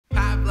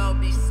know,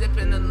 be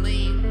sipping the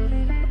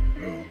lean.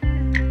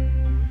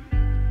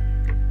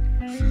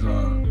 She's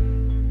on.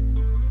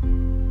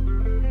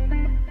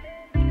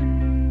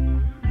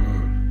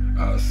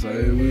 I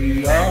say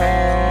we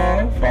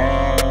all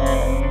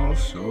fall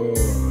short.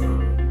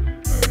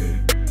 Hey,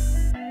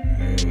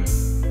 yeah.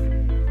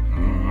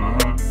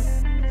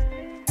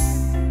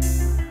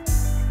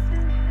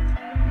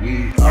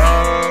 We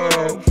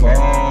all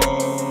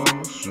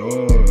fall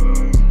short.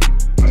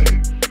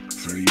 Hey,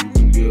 so you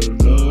can get a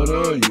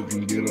little, you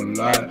can get a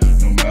lot.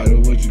 No matter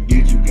what you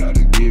get, you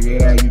gotta give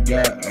it all you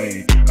got.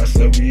 Hey, I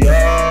said we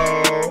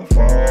all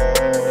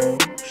fall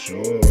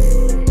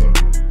short.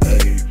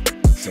 Hey,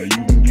 so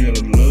you can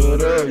get a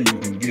little, you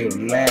can get a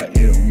lot.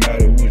 It don't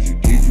matter what you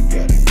get, you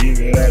gotta give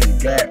it all you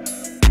got.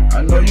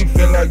 I know you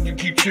feel like you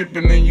keep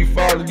tripping and you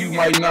falling, you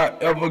might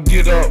not ever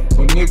get up.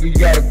 But nigga, you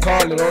gotta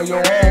call it on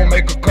your own,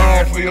 make a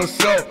call for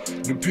yourself.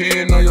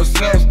 Depend on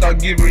yourself, start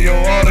giving your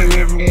order to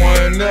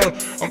everyone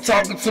else. I'm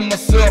talking to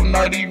myself,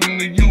 not even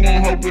to you,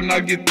 I'm hoping I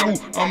get through.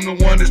 I'm the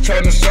one that's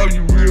trying to show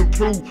you real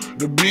proof.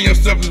 To be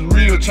yourself is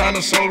real, trying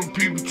to show the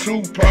people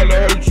true. Probably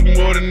hurt you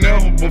more than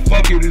ever, but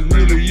fuck it, it's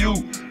really you.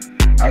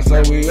 I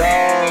say we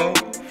all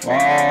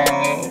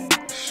fall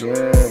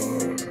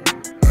short.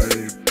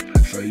 Hey,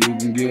 so you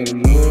can get a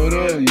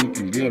little, you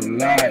can get a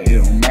lot.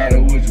 It don't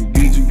matter what you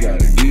get, you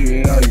gotta give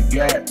it all you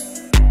got.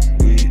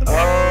 We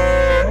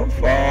all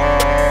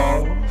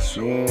fall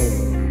short.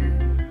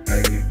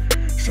 Hey,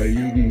 so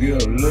you can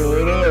get a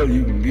little,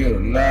 you can get a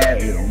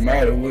lot. It don't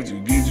matter what you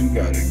get, you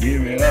gotta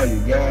give it all you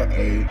got.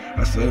 Hey,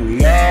 I say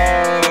we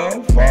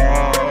all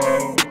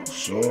fall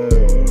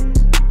short.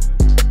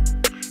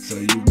 So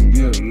you can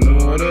get a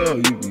little,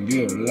 you can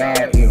get a lot.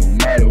 It don't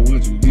matter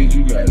what you get,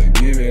 you gotta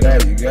give it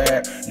all you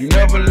got. You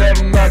never let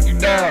them knock you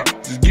down,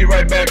 just get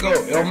right back up.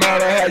 It don't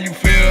matter how you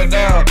fell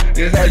down,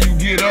 it's how you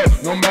get up.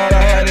 No matter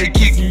how they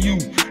kicking you,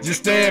 just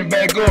stand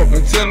back up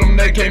and tell them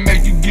they can't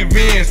make you give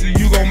in. So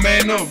you gon'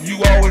 man up,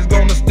 you always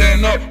gonna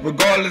stand up,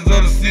 regardless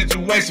of the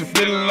situation.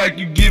 Feeling like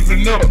you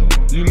giving up,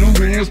 you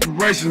losing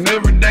inspiration.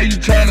 Every day you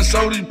trying to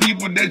show these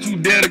people that you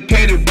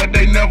dedicated, but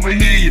they never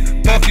hear you.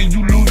 Fucking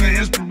you losing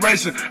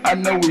inspiration. I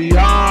know we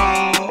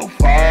all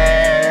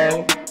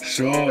fall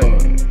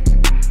short.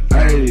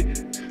 Hey,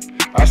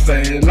 I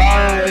say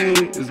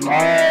life is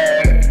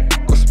like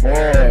a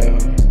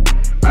sport.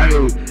 Hey,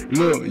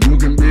 look, you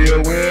can be a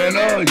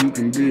winner, you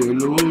can be a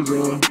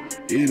loser.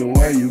 Either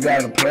way, you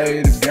gotta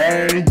play the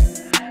game.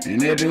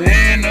 And at the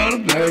end of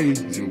the day,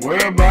 just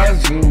worry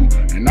about you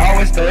and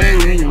always stay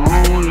in your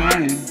own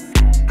lane.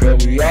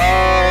 Cause we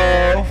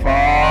all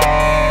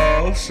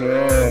fall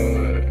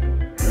short.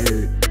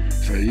 Hey,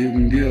 so you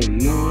can get a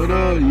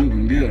little, you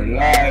can get a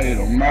lot. It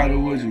don't matter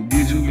what you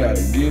get, you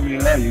gotta give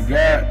it all you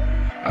got.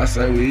 I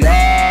say we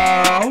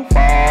all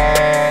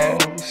fall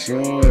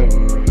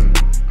short.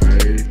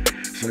 Hey,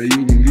 so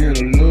you can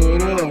get a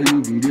little,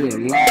 you can get a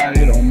lot.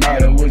 It don't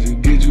matter what you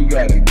get, you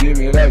gotta give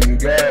it all you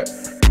got.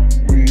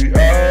 We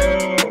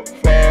all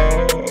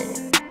fall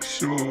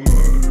short.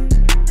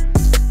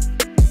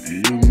 And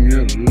you can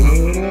get a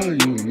little,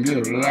 you can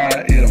get a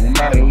lot. It don't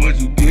matter what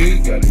you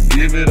get, gotta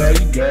give it all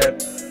you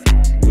got.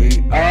 We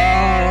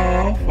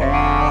all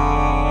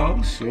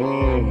fall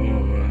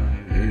short.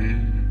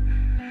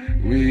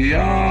 We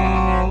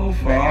all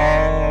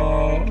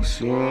fall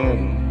short.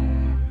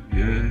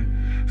 Yeah.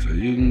 So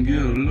you can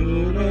get a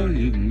little,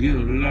 you can get a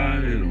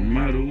lot. It don't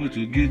matter what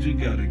you get, you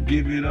gotta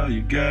give it all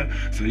you got.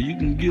 So you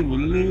can give a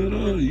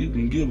little, you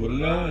can give a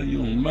lot. You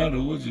don't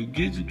matter what you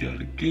get, you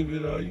gotta give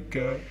it all you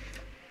got.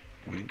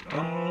 We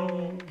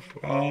all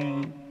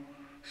fall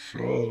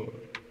short.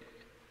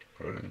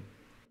 Right.